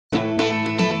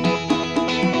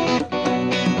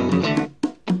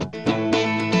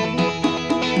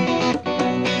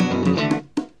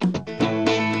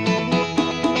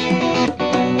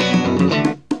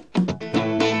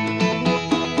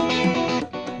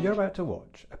You're about to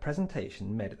watch a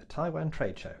presentation made at the Taiwan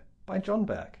Trade Show by John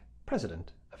Burke,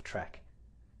 president of Trek.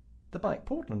 The Bike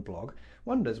Portland blog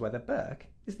wonders whether Burke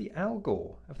is the Al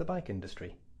Gore of the bike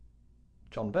industry.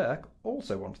 John Burke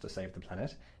also wants to save the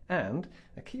planet, and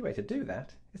a key way to do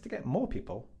that is to get more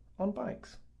people on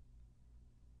bikes.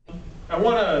 I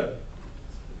want to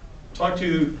talk to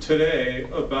you today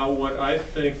about what I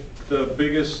think the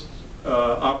biggest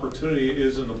opportunity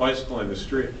is in the bicycle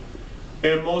industry.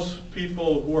 And most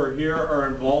people who are here are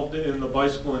involved in the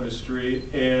bicycle industry,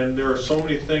 and there are so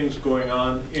many things going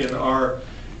on in our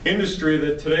industry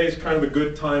that today is kind of a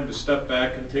good time to step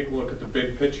back and take a look at the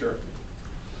big picture.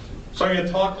 So I'm going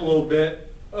to talk a little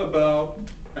bit about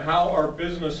how our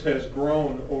business has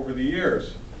grown over the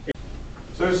years.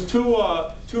 So there's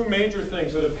two major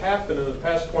things that have happened in the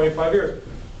past 25 years.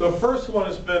 The first one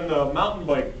has been the mountain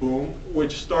bike boom,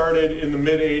 which started in the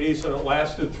mid-'80s and it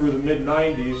lasted through the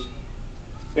mid-'90s.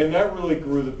 And that really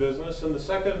grew the business. And the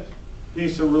second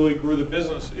piece that really grew the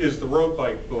business is the road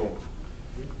bike boom.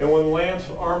 And when Lance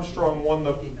Armstrong won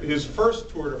his first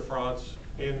Tour de France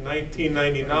in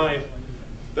 1999,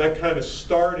 that kind of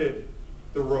started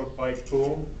the road bike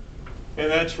boom. And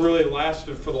that's really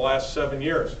lasted for the last 7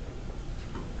 years.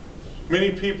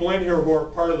 Many people in here who are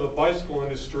part of the bicycle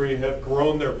industry have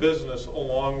grown their business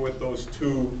along with those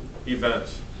two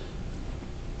events.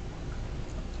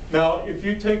 Now, if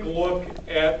you take a look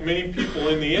at many people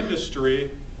in the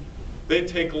industry, they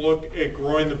take a look at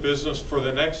growing the business for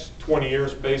the next 20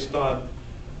 years based on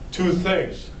two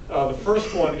things. The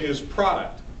first one is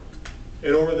product.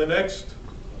 And over the next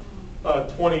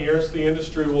 20 years, the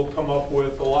industry will come up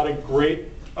with a lot of great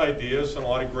ideas and a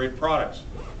lot of great products.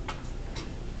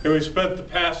 And we spent the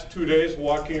past 2 days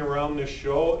walking around this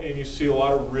show, and you see a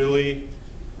lot of really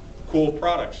cool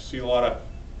products. You see a lot of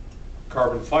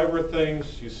carbon fiber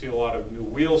things, you see a lot of new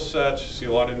wheel sets, you see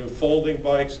a lot of new folding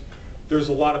bikes. There's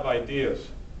a lot of ideas,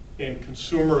 and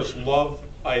consumers love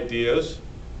ideas,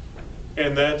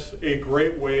 and that's a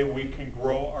great way we can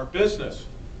grow our business.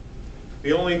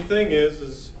 The only thing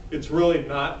is it's really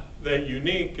not that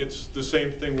unique. It's the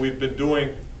same thing we've been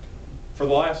doing for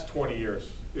the last 20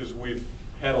 years, is we've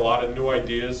had a lot of new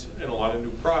ideas and a lot of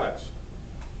new products.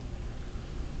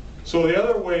 So the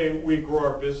other way we grow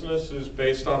our business is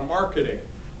based on marketing.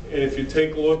 And if you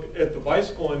take a look at the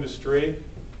bicycle industry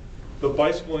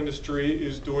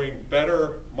is doing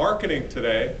better marketing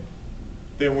today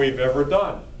than we've ever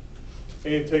done.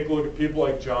 And you take a look at people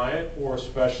like Giant or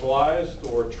Specialized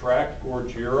or Trek or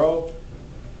Giro,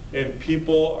 and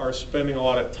people are spending a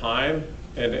lot of time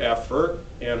and effort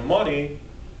and money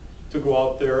to go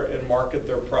out there and market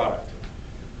their product.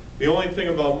 The only thing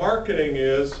about marketing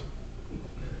is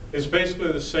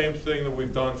basically the same thing that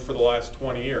we've done for the last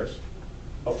 20 years.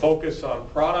 A focus on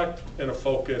product and a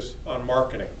focus on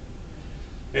marketing.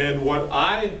 And what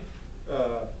I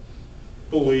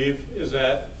believe is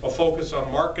that a focus on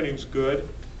marketing is good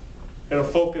and a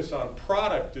focus on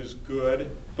product is good,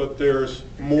 but there's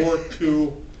more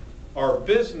to our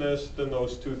business than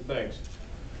those two things.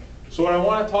 So what I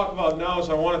want to talk about now is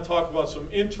I want to talk about some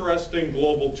interesting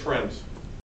global trends.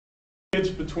 Kids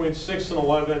between 6 and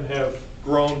 11 have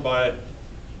grown by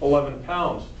 11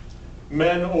 pounds.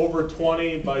 Men over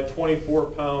 20 by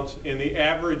 24 pounds, and the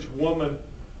average woman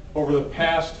over the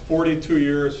past 42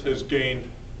 years has gained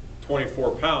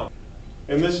 24 pounds.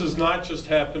 And this is not just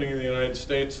happening in the United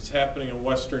States, it's happening in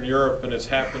Western Europe, and it's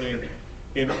happening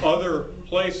in other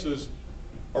places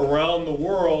around the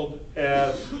world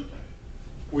as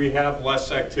we have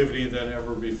less activity than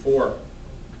ever before.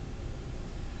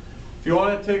 If you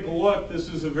want to take a look, this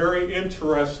is a very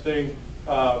interesting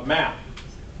map.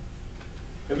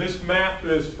 And this map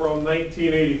is from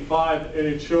 1985, and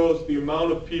it shows the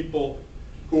amount of people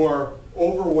who are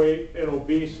overweight and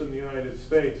obese in the United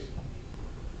States.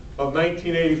 Of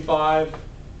 1985,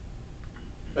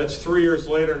 that's 3 years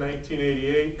later,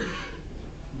 1988,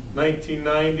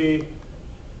 1990,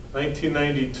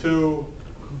 1992,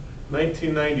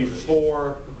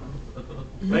 1994,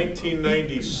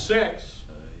 1996.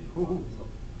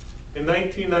 In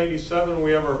 1997,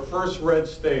 we have our first red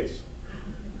states.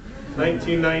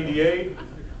 1998,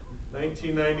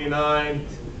 1999,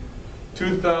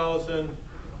 2000,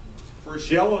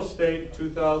 first yellow state,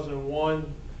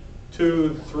 2001,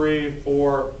 2, 3,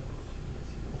 4.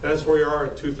 That's where we are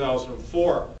in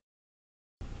 2004.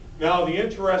 Now, the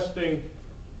interesting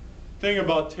thing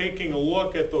about taking a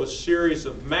look at those series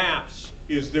of maps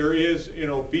is there is an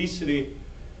obesity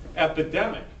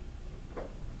epidemic.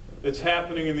 It's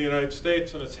happening in the United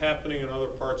States and it's happening in other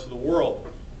parts of the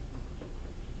world.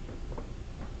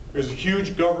 There's a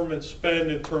huge government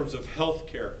spend in terms of health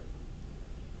care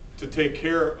to take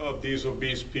care of these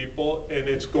obese people, and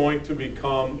it's going to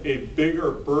become a bigger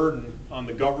burden on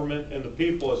the government and the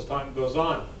people as time goes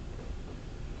on.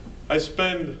 I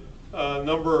spend a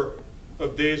number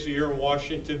of days a year in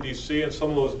Washington, D.C., and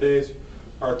some of those days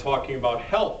are talking about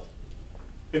health.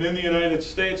 And in the United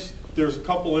States, there's a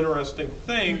couple interesting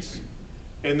things,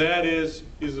 and that is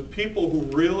the people who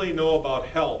really know about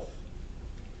health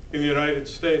in the United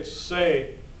States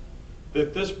say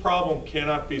that this problem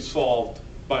cannot be solved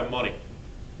by money.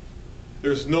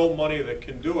 There's no money that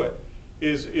can do it.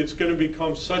 It's going to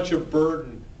become such a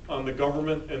burden on the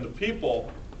government and the people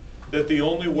that the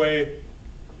only way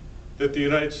that the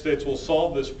United States will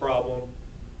solve this problem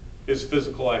is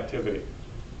physical activity.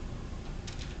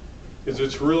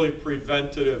 It's really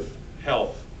preventative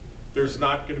health. There's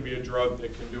not going to be a drug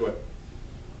that can do it.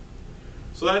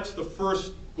 So that's the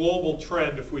first global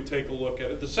trend if we take a look at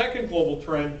it. The second global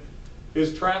trend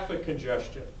is traffic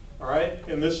congestion, all right?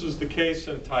 And this is the case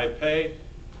in Taipei,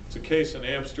 it's a case in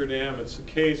Amsterdam, it's a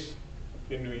case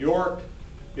in New York,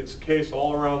 it's a case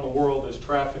all around the world is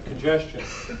traffic congestion.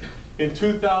 In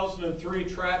 2003,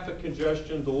 traffic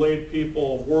congestion delayed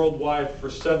people worldwide for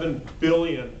 7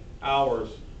 billion hours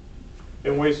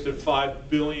and wasted 5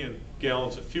 billion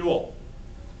gallons of fuel.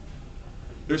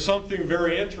 There's something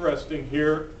very interesting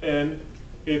here, and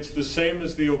it's the same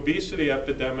as the obesity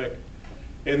epidemic,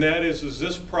 and that is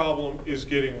this problem is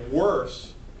getting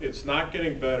worse, it's not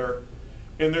getting better,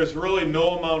 and there's really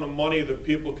no amount of money that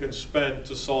people can spend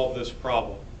to solve this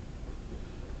problem.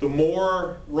 The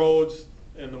more roads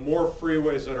and the more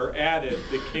freeways that are added,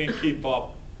 they can't keep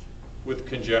up with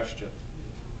congestion.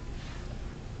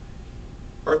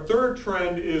 Our third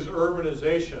trend is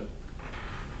urbanization.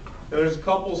 And there's a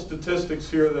couple statistics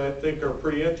here that I think are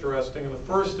pretty interesting. And the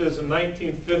first is in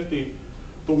 1950,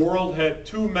 the world had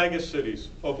 2 megacities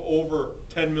of over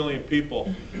 10 million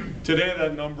people. Today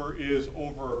that number is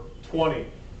over 20.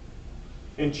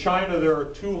 In China, there are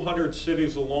 200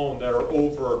 cities alone that are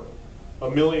over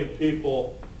 1 million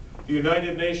people. The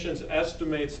United Nations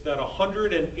estimates that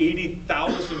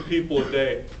 180,000 people a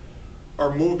day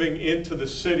are moving into the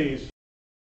cities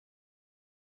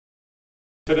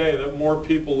today, that more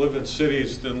people live in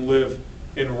cities than live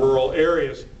in rural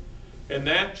areas. And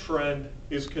that trend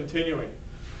is continuing.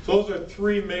 So those are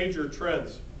 3 major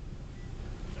trends.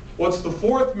 What's the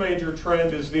fourth major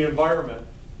trend is the environment.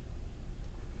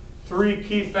 3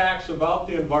 key facts about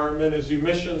the environment is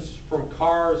emissions from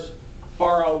cars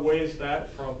far outweighs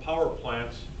that from power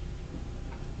plants.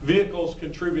 Vehicles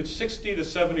contribute 60 to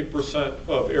 70%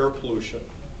 of air pollution.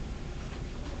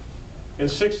 And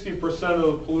 60% of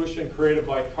the pollution created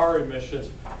by car emissions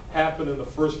happen in the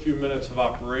first few minutes of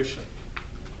operation.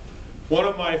 One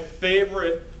of my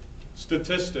favorite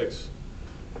statistics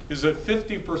is that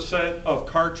 50% of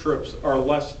car trips are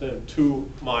less than 2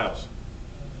 miles.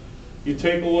 You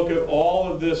take a look at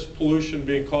all of this pollution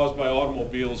being caused by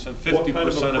automobiles, and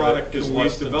 50% of it is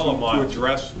less than 2 miles to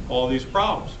address all these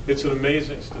problems. It's an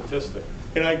amazing statistic.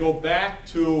 And I go back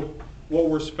to what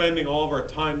we're spending all of our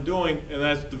time doing, and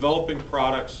that's developing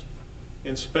products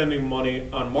and spending money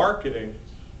on marketing.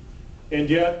 And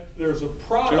yet there's a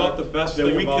product, you know what the best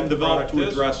that we can develop to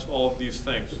address all of these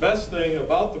things. The best thing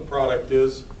about the product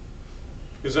is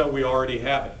that we already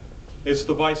have it. It's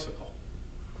the bicycle.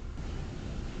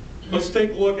 Let's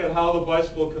take a look at how the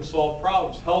bicycle can solve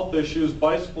problems. Health issues,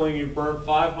 bicycling, you burn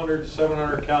 500 to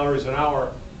 700 calories an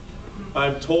hour.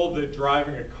 I'm told that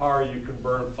driving a car, you can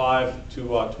burn 5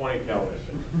 to 20 calories.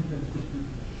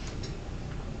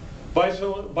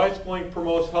 Bicycling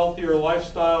promotes healthier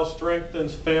lifestyle,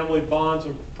 strengthens family bonds,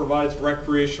 and provides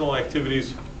recreational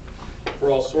activities for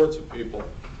all sorts of people.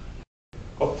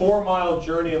 A 4-mile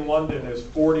journey in London is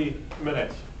 40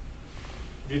 minutes.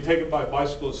 If you take it by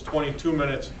bicycle, it's 22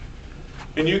 minutes.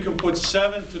 And you can put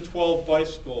 7 to 12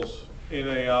 bicycles in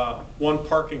a one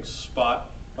parking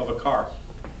spot of a car.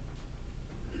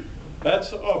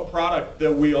 That's a product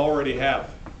that we already have.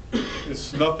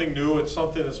 It's nothing new, it's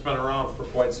something that's been around for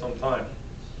quite some time.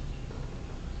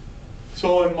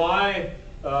 So in my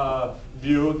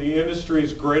view, the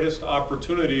industry's greatest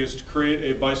opportunity is to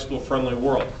create a bicycle-friendly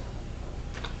world.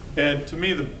 And to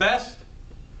me, the best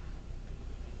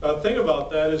thing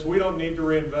about that is we don't need to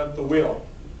reinvent the wheel.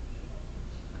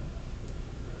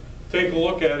 Take a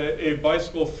look at it, a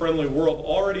bicycle-friendly world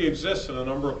already exists in a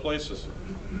number of places.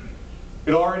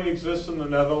 It already exists in the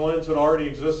Netherlands, it already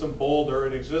exists in Boulder,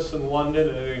 it exists in London,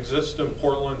 and it exists in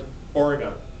Portland,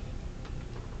 Oregon.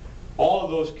 All of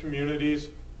those communities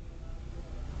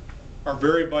are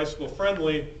very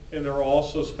bicycle-friendly, and they're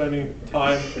also spending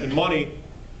time and money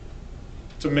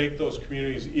to make those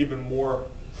communities even more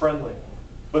friendly.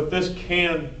 but this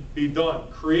can be done.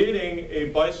 Creating a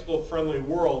bicycle-friendly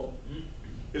world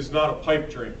is not a pipe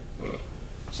dream.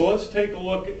 So let's take a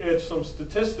look at some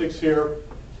statistics here.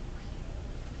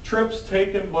 Trips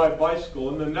taken by bicycle.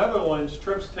 In the Netherlands,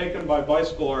 trips taken by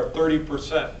bicycle are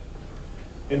 30%.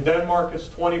 In Denmark, it's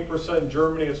 20%. In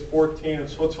Germany, it's 14%. In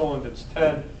Switzerland, it's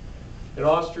 10%. In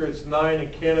Austria, it's 9%.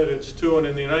 In Canada, it's 2%. And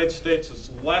in the United States, it's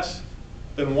less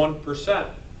than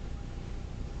 1%.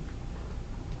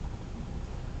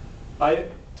 I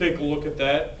take a look at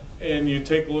that, and you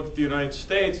take a look at the United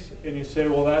States, and you say,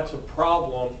 well, that's a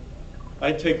problem.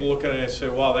 I take a look at it and I say,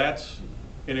 wow, that's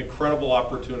an incredible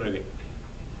opportunity.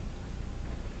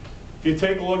 If you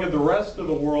take a look at the rest of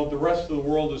the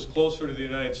world is closer to the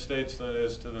United States than it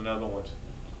is to the Netherlands.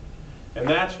 And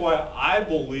that's why I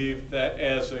believe that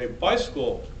as a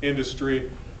bicycle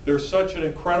industry, there's such an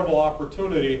incredible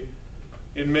opportunity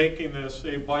in making this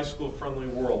a bicycle-friendly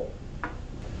world.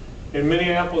 In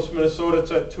Minneapolis, Minnesota,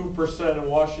 it's at 2%. In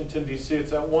Washington, D.C.,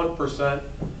 it's at 1%.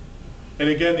 And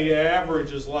again, the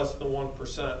average is less than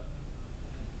 1%.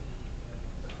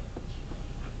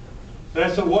 And I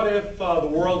said, what if the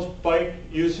world's bike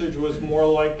usage was more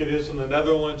like it is in the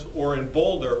Netherlands or in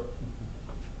Boulder?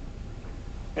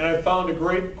 And I found a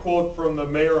great quote from the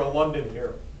mayor of London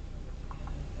here.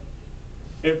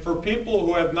 And for people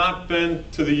who have not been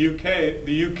to the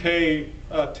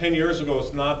UK 10 years ago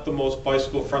was not the most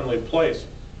bicycle-friendly place.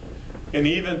 And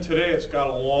even today, it's got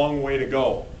a long way to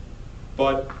go.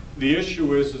 But the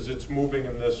issue is it's moving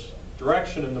in this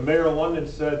direction. And the mayor of London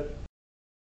said,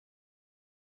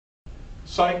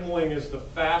 cycling is the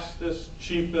fastest,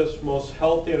 cheapest, most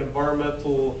healthy and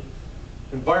environmentally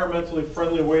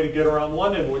friendly way to get around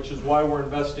London, which is why we're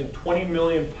investing £20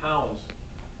 million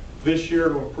this year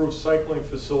to improve cycling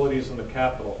facilities in the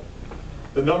capital.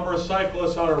 The number of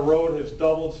cyclists on our road has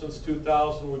doubled since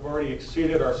 2000. We've already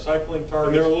exceeded our cycling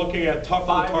targets. And they're looking at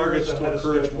tougher targets to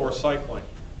encourage more cycling.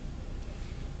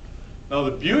 Now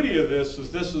the beauty of this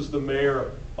is the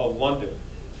mayor of London.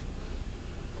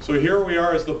 So here we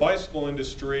are as the bicycle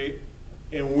industry,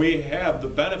 and we have the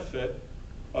benefit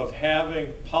of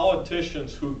having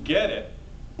politicians who get it,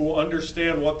 who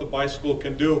understand what the bicycle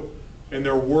can do, and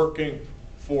they're working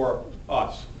for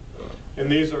us.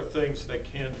 And these are things that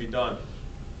can be done.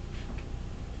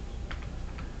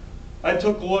 I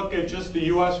took a look at just the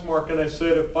US market, and I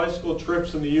said if bicycle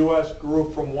trips in the US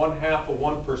grew from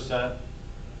 0.5%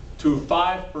 to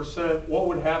 5%, what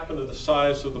would happen to the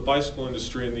size of the bicycle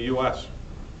industry in the US?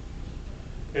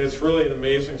 And it's really an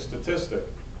amazing statistic.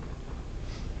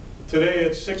 Today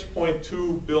it's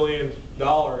 $6.2 billion.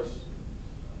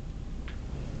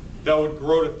 That would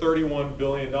grow to $31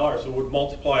 billion. It would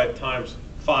multiply it times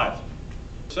 5.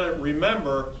 So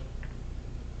remember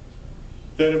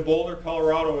that in Boulder,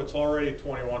 Colorado, it's already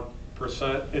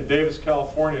 21%. In Davis,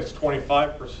 California, it's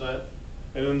 25%.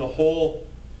 And in the whole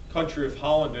country of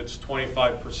Holland, it's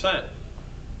 25%.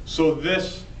 So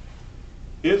this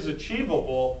is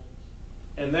achievable,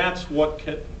 and that's what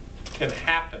can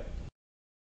happen.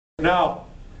 Now,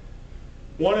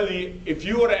 if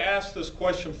you would have asked this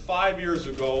question 5 years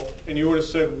ago, and you would have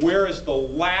said, where is the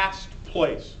last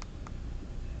place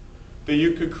that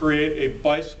you could create a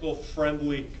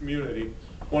bicycle-friendly community,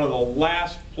 one of the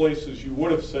last places you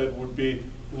would have said would be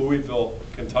Louisville,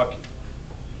 Kentucky.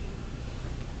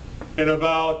 And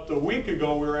about a week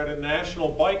ago, we were at a national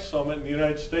bike summit in the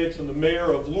United States, and the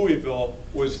mayor of Louisville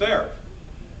was there.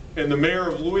 And the mayor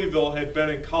of Louisville had been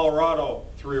in Colorado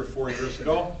 3 or 4 years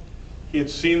ago. He had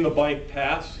seen the bike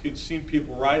paths. He'd seen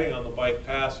people riding on the bike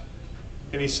paths.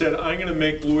 And he said, I'm going to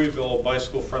make Louisville a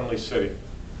bicycle-friendly city.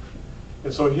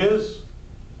 And so his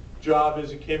job is,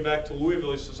 he came back to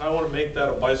Louisville, he says, I want to make that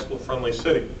a bicycle-friendly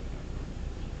city.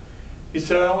 He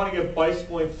said, I want to get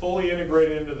bicycling fully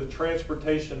integrated into the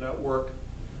transportation network.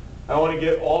 I want to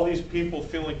get all these people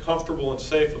feeling comfortable and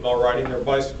safe about riding their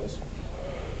bicycles.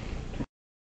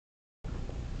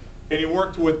 And he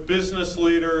worked with business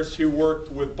leaders, he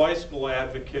worked with bicycle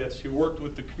advocates, he worked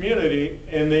with the community,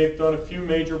 and they've done a few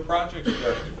major projects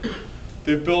there.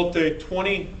 They've built a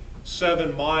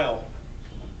 27-mile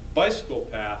bicycle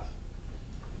path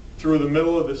through the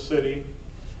middle of the city,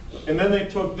 and then they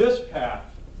took this path,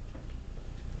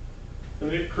 and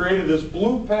they created this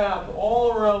blue path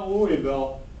all around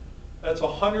Louisville. That's a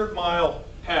 100-mile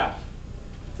path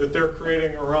that they're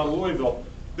creating around Louisville.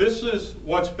 This is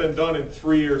what's been done in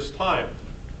 3 years' time.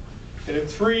 And in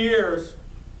 3 years,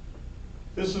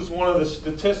 this is one of the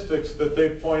statistics that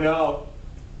they point out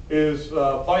is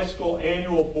bicycle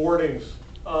annual boardings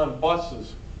on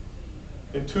buses.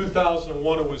 In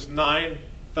 2001, it was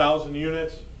 9,000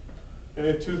 units. And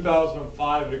in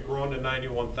 2005, it had grown to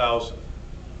 91,000.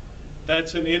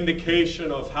 That's an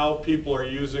indication of how people are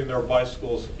using their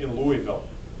bicycles in Louisville.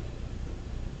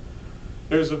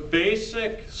 There's a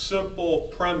basic,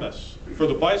 simple premise for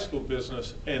the bicycle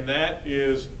business, and that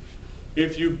is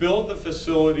if you build the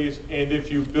facilities and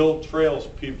if you build trails,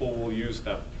 people will use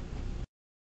them.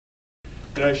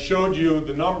 And I showed you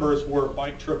the numbers where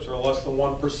bike trips are less than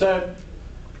 1%,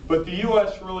 but the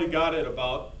US really got it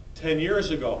about 10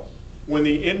 years ago when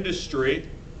the industry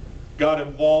got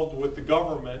involved with the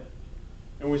government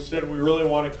and we said we really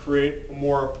want to create a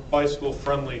more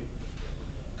bicycle-friendly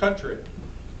country.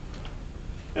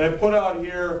 And I put out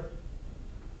here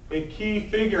a key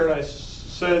figure, and I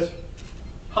says,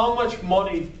 how much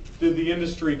money did the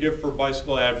industry give for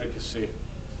bicycle advocacy?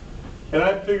 And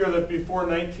I figure that before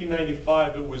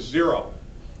 1995, it was zero.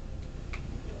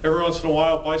 Every once in a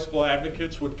while, bicycle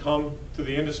advocates would come to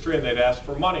the industry and they'd ask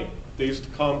for money. They used to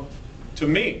come to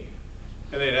me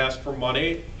and they'd ask for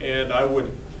money, and I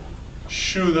would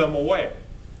shoo them away.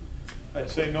 I'd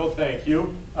say, no thank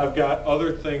you. I've got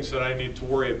other things that I need to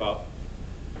worry about.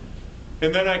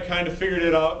 And then I kind of figured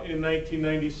it out in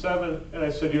 1997, and I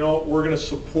said, you know, we're going to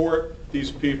support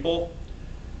these people.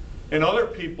 And other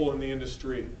people in the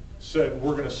industry said,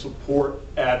 we're going to support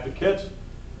advocates.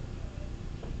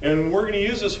 And we're going to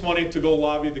use this money to go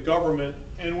lobby the government.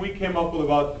 And we came up with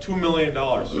about $2 million.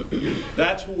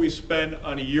 That's what we spend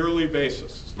on a yearly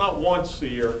basis. It's not once a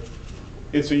year,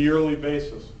 it's a yearly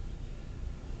basis.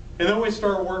 And then we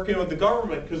started working with the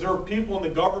government because there were people in the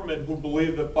government who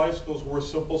believed that bicycles were a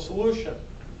simple solution.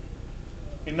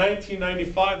 In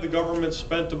 1995, the government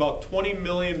spent about $20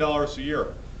 million a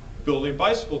year building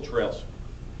bicycle trails.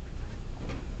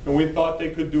 And we thought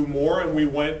they could do more, and we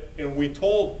went and we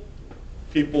told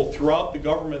people throughout the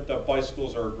government that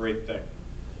bicycles are a great thing.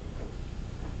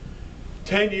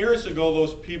 10 years ago,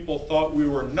 those people thought we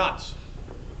were nuts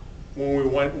when we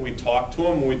went and we talked to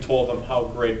them and we told them how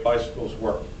great bicycles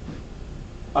were.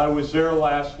 I was there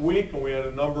last week and we had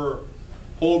a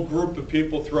whole group of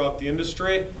people throughout the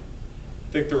industry.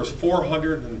 I think there was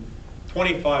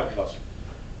 425 of us.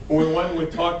 When we went and we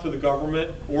talked to the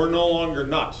government, we're no longer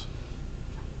nuts.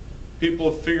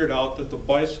 People have figured out that the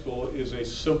bicycle is a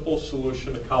simple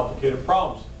solution to complicated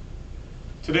problems.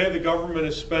 Today the government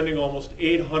is spending almost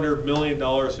 $800 million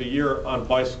a year on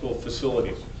bicycle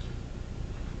facilities.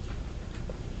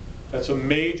 That's a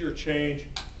major change.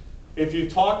 If you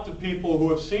talk to people who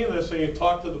have seen this and you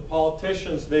talk to the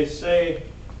politicians, they say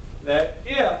that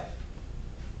if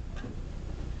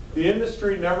the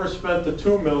industry never spent the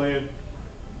 $2 million,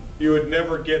 you would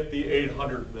never get the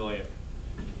 $800 million.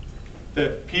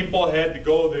 That people had to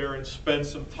go there and spend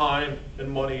some time and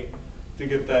money to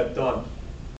get that done.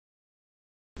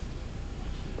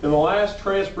 In the last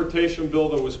transportation bill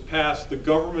that was passed, the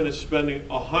government is spending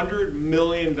 $100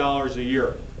 million a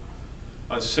year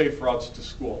on safe routes to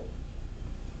school.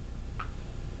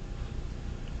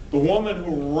 The woman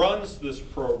who runs this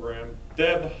program,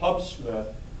 Deb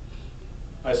Hubsmith,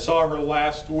 I saw her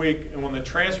last week, and when the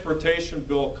transportation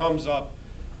bill comes up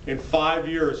in 5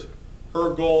 years,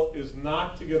 her goal is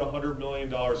not to get $100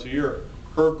 million a year.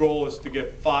 Her goal is to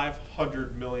get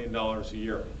 $500 million a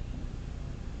year.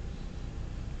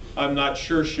 I'm not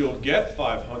sure she'll get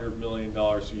 $500 million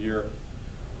a year,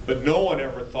 but no one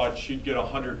ever thought she'd get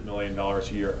 $100 million a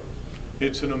year.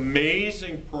 It's an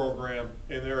amazing program,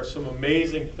 and there are some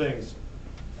amazing things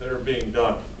that are being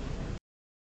done.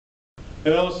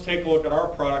 And now let's take a look at our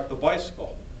product, the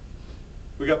bicycle.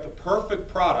 We got the perfect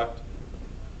product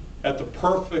at the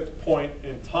perfect point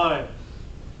in time.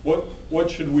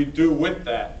 What should we do with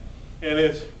that? And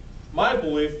it's my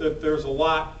belief that there's a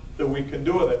lot that we can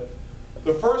do with it.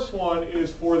 The first one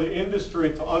is for the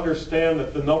industry to understand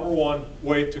that the number one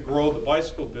way to grow the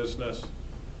bicycle business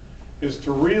is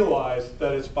to realize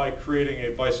that it's by creating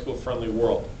a bicycle-friendly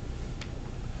world.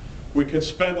 We can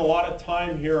spend a lot of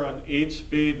time here on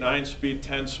 8-speed, 9-speed,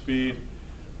 10-speed,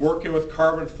 working with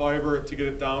carbon fiber to get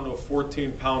it down to a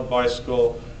 14-pound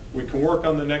bicycle. We can work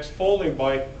on the next folding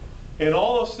bike, and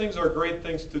all those things are great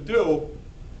things to do,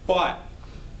 but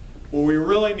what we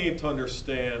really need to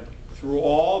understand through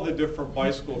all the different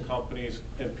bicycle companies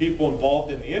and people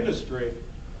involved in the industry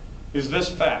is this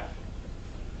fact,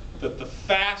 that the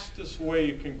fastest way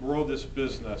you can grow this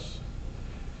business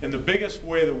and the biggest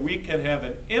way that we can have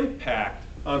an impact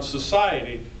on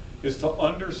society is to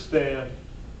understand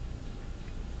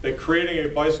that creating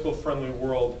a bicycle-friendly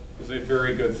world is a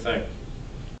very good thing.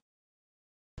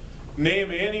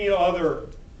 Name any other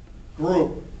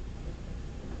group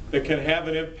that can have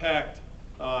an impact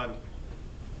on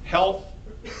health,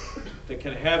 that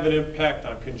can have an impact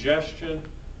on congestion,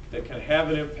 that can have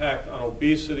an impact on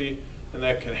obesity, and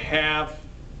that can have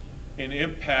an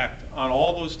impact on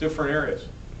all those different areas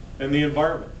and the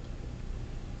environment?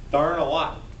 There aren't a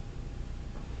lot.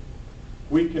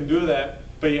 We can do that,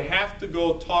 but you have to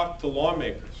go talk to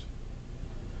lawmakers.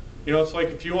 You know, it's like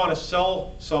if you want to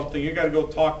sell something, you got to go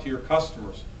talk to your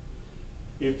customers.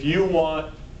 If you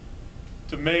want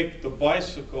to make the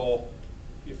bicycle,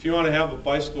 if you want to have a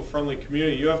bicycle-friendly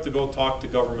community, you have to go talk to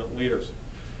government leaders.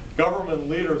 Government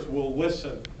leaders will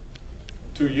listen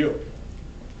to you.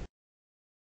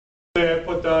 The thing I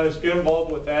put down is get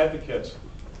involved with advocates.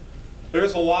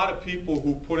 There's a lot of people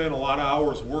who put in a lot of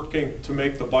hours working to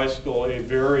make the bicycle a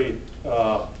very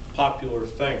popular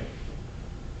thing.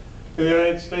 In the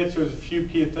United States, there's a few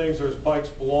key things. There's Bikes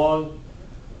Belong.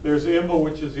 There's IMBA,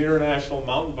 which is the International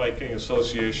Mountain Biking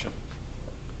Association.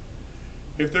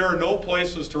 If there are no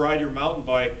places to ride your mountain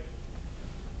bike,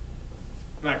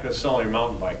 you're not going to sell any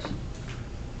mountain bikes.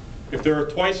 If there are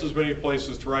twice as many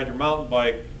places to ride your mountain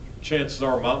bike, chances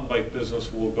are mountain bike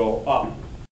business will go up.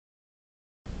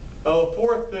 Now, the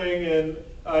fourth thing, and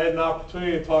I had an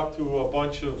opportunity to talk to a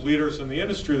bunch of leaders in the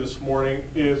industry this morning,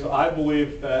 is I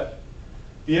believe that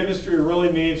the industry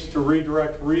really needs to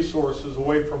redirect resources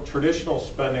away from traditional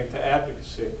spending to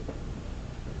advocacy.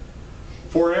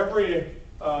 For every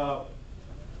 $100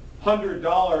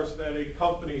 that a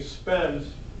company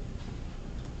spends,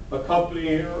 or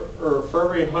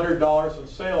for every $100 in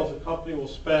sales, a company will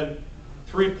spend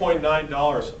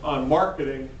 $3.9 on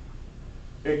marketing.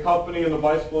 A company in the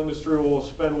bicycle industry will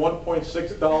spend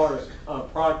 $1.6 on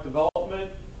product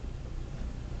development,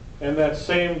 and that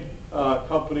same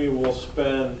company will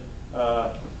spend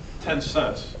 10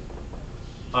 cents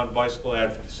on bicycle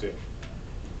advocacy.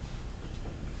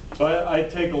 So I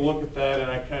take a look at that and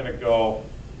I kind of go,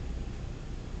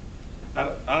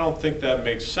 I don't think that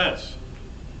makes sense.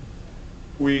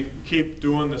 We keep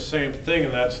doing the same thing,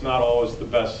 and that's not always the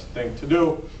best thing to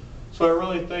do. So I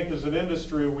really think as an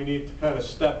industry, we need to kind of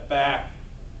step back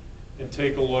and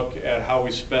take a look at how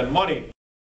we spend money.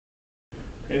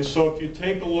 And so if you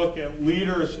take a look at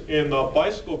leaders in the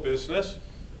bicycle business,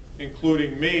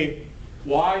 including me,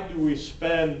 why do we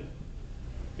spend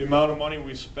the amount of money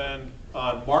we spend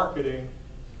on marketing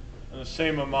and the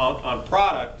same amount on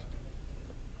product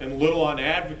and little on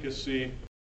advocacy?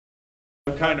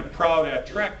 I'm kind of proud at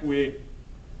Trek we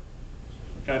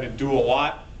kind of do a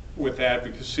lot with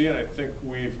advocacy, and I think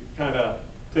we've kind of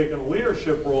taken a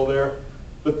leadership role there.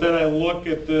 But then I look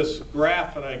at this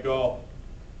graph and I go,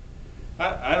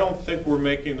 I don't think we're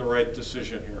making the right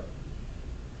decision here.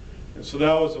 And so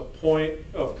that was a point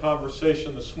of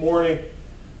conversation this morning,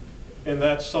 and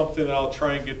that's something that I'll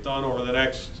try and get done over the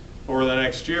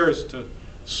next year, is to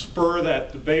spur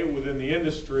that debate within the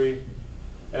industry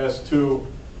as to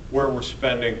where we're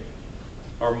spending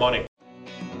our money.